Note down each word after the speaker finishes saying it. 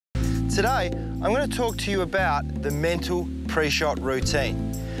Today, I'm going to talk to you about the mental pre-shot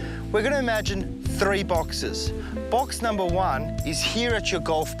routine. We're going to imagine 3 boxes. Box number 1 is here at your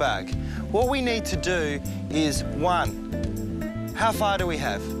golf bag. What we need to do is 1, how far do we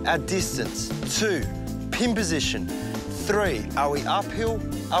have? Our distance. 2, pin position. 3, are we uphill?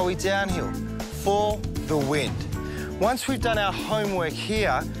 Are we downhill? 4, the wind. Once we've done our homework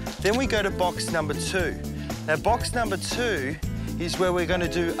here, then we go to box number 2. Now, box number 2 is where we're going to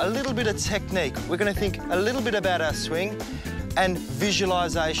do a little bit of technique. We're going to think a little bit about our swing and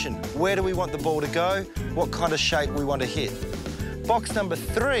visualisation. Where do we want the ball to go? What kind of shape we want to hit? Box number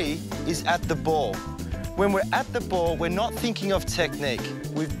 3 is at the ball. When we're at the ball, we're not thinking of technique.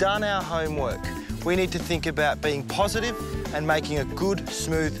 We've done our homework. We need to think about being positive and making a good,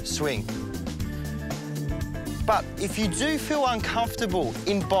 smooth swing. But if you do feel uncomfortable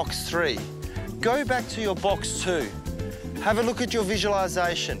in box 3, go back to your box 2. Have a look at your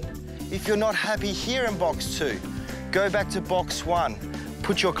visualisation. If you're not happy here in box 2, go back to box 1.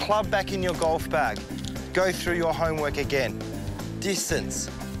 Put your club back in your golf bag. Go through your homework again. Distance,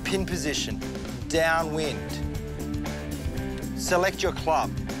 pin position, downwind. Select your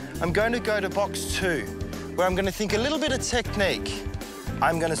club. I'm going to go to box 2, where I'm going to think a little bit of technique.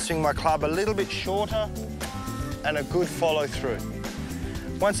 I'm going to swing my club a little bit shorter and a good follow through.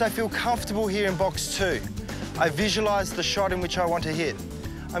 Once I feel comfortable here in box 2, I visualise the shot in which I want to hit.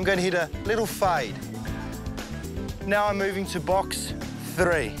 I'm going to hit a little fade. Now I'm moving to box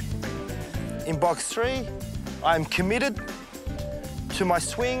 3. In box 3, I'm committed to my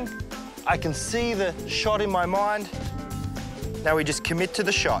swing. I can see the shot in my mind. Now we just commit to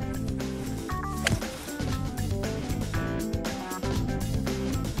the shot.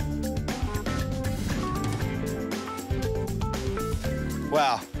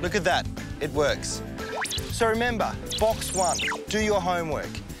 Wow, look at that, it works. So remember, box 1, do your homework.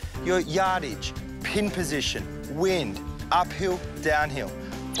 Your yardage, pin position, wind, uphill, downhill.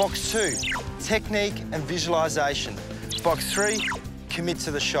 Box 2, technique and visualisation. Box 3, commit to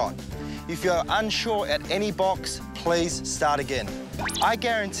the shot. If you're unsure at any box, please start again. I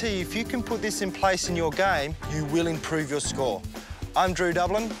guarantee if you can put this in place in your game, you will improve your score. I'm Drew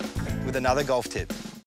Dublin with another golf tip.